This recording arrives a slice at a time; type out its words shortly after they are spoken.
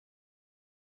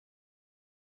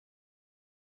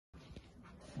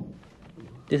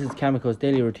This is KAMEKO's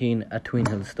daily routine at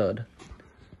Tweenhills Stud.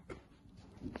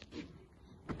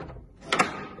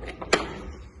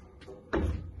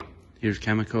 Here's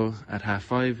KAMEKO at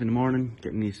 5:30 in the morning,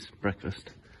 getting his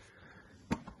breakfast.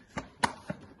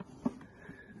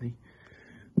 Good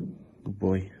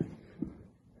boy.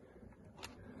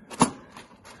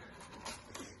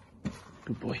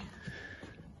 Good boy.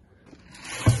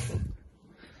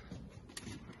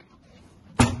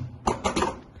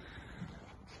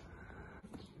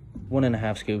 One and a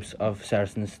half scoops of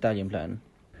Saracens stallion plan.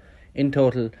 In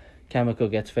total,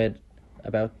 KAMEKO gets fed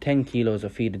about 10 kilos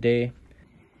of feed a day.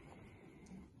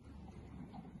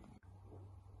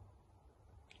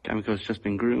 KAMEKO's just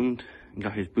been groomed and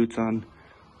got his boots on,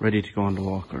 ready to go on the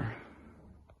walker.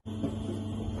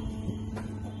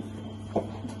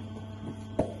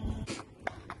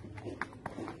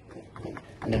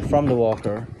 And then from the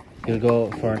walker, he'll go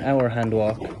for an hour hand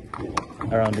walk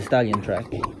around the stallion track.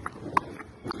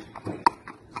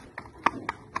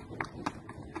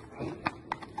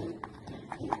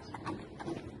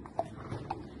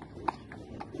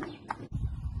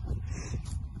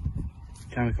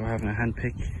 KAMEKO having a hand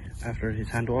pick after his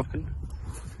hand walking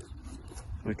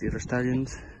with the other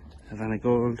stallions. Havana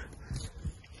Gold,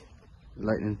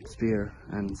 Lightning Spear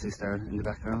and Star in the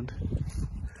background.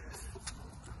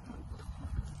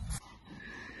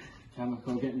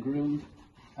 KAMEKO getting groomed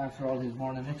after all his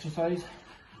morning exercise.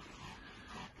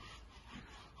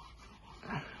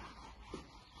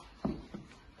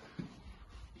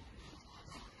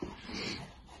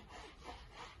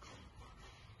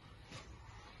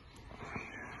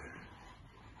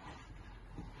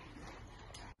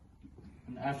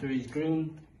 And after he's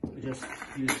groomed, we just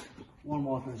use warm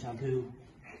water and shampoo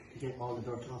to get all the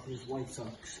dirt off his white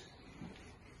socks.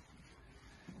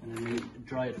 And then we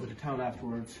dry it with a towel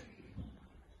afterwards.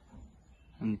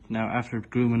 And now after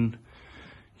grooming,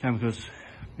 KAMEKO's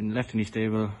been left in his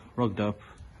stable, rugged up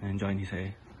and enjoying his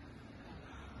hay.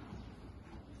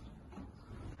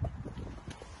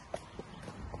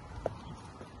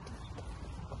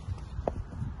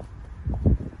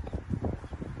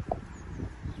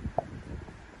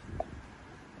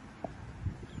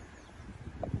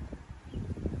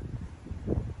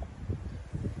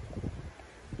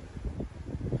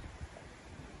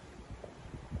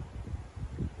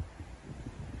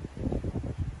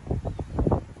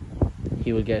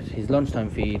 He will get his lunchtime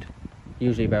feed,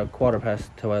 usually about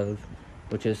 12:15,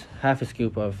 which is half a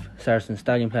scoop of Saracen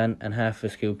stallion plan and half a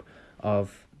scoop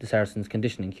of the Saracens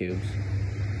conditioning cubes.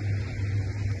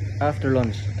 After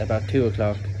lunch, about 2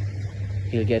 o'clock,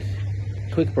 he'll get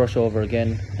a quick brush over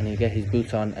again and he'll get his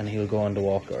boots on and he'll go on the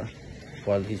walker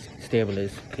while his stable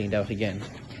is cleaned out again.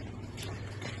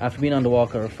 After being on the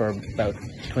walker for about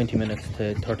 20 minutes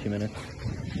to 30 minutes,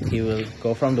 he will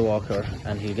go from the walker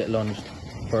and he'll get lunged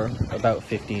for about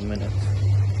 15 minutes.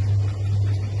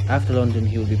 After lunging,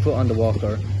 he will be put on the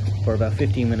walker for about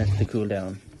 15 minutes to cool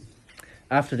down.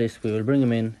 After this, we will bring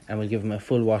him in and we'll give him a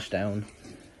full wash down,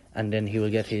 and then he will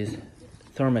get his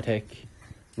Thermatech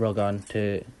rug on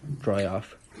to dry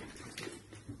off.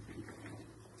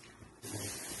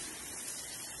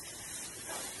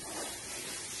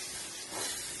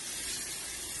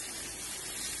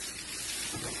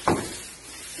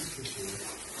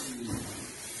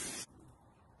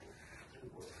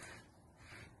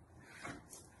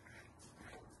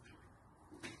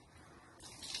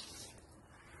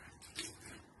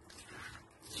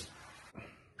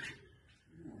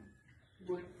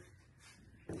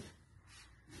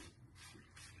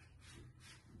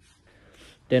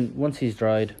 Then once he's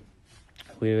dried,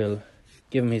 we will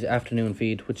give him his afternoon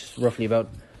feed, which is roughly about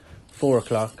 4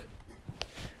 o'clock,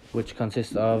 which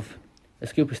consists of a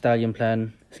scoop of stallion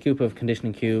plan, a scoop of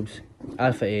conditioning cubes,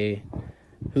 alpha A,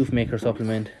 hoof maker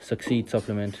supplement, succeed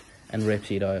supplement and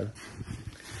rapeseed oil.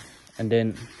 And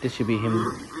then this should be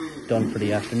him done for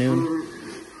the afternoon.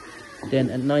 Then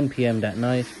at 9 PM that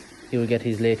night, he will get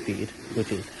his late feed,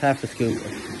 which is half a scoop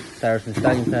of Saracen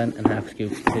stallion plan and half a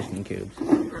scoop of conditioning cubes.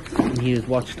 And he is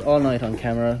watched all night on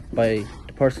camera by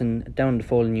the person down in the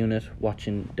foaling unit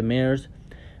watching the mares,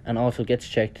 and also gets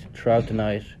checked throughout the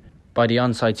night by the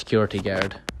on-site security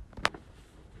guard.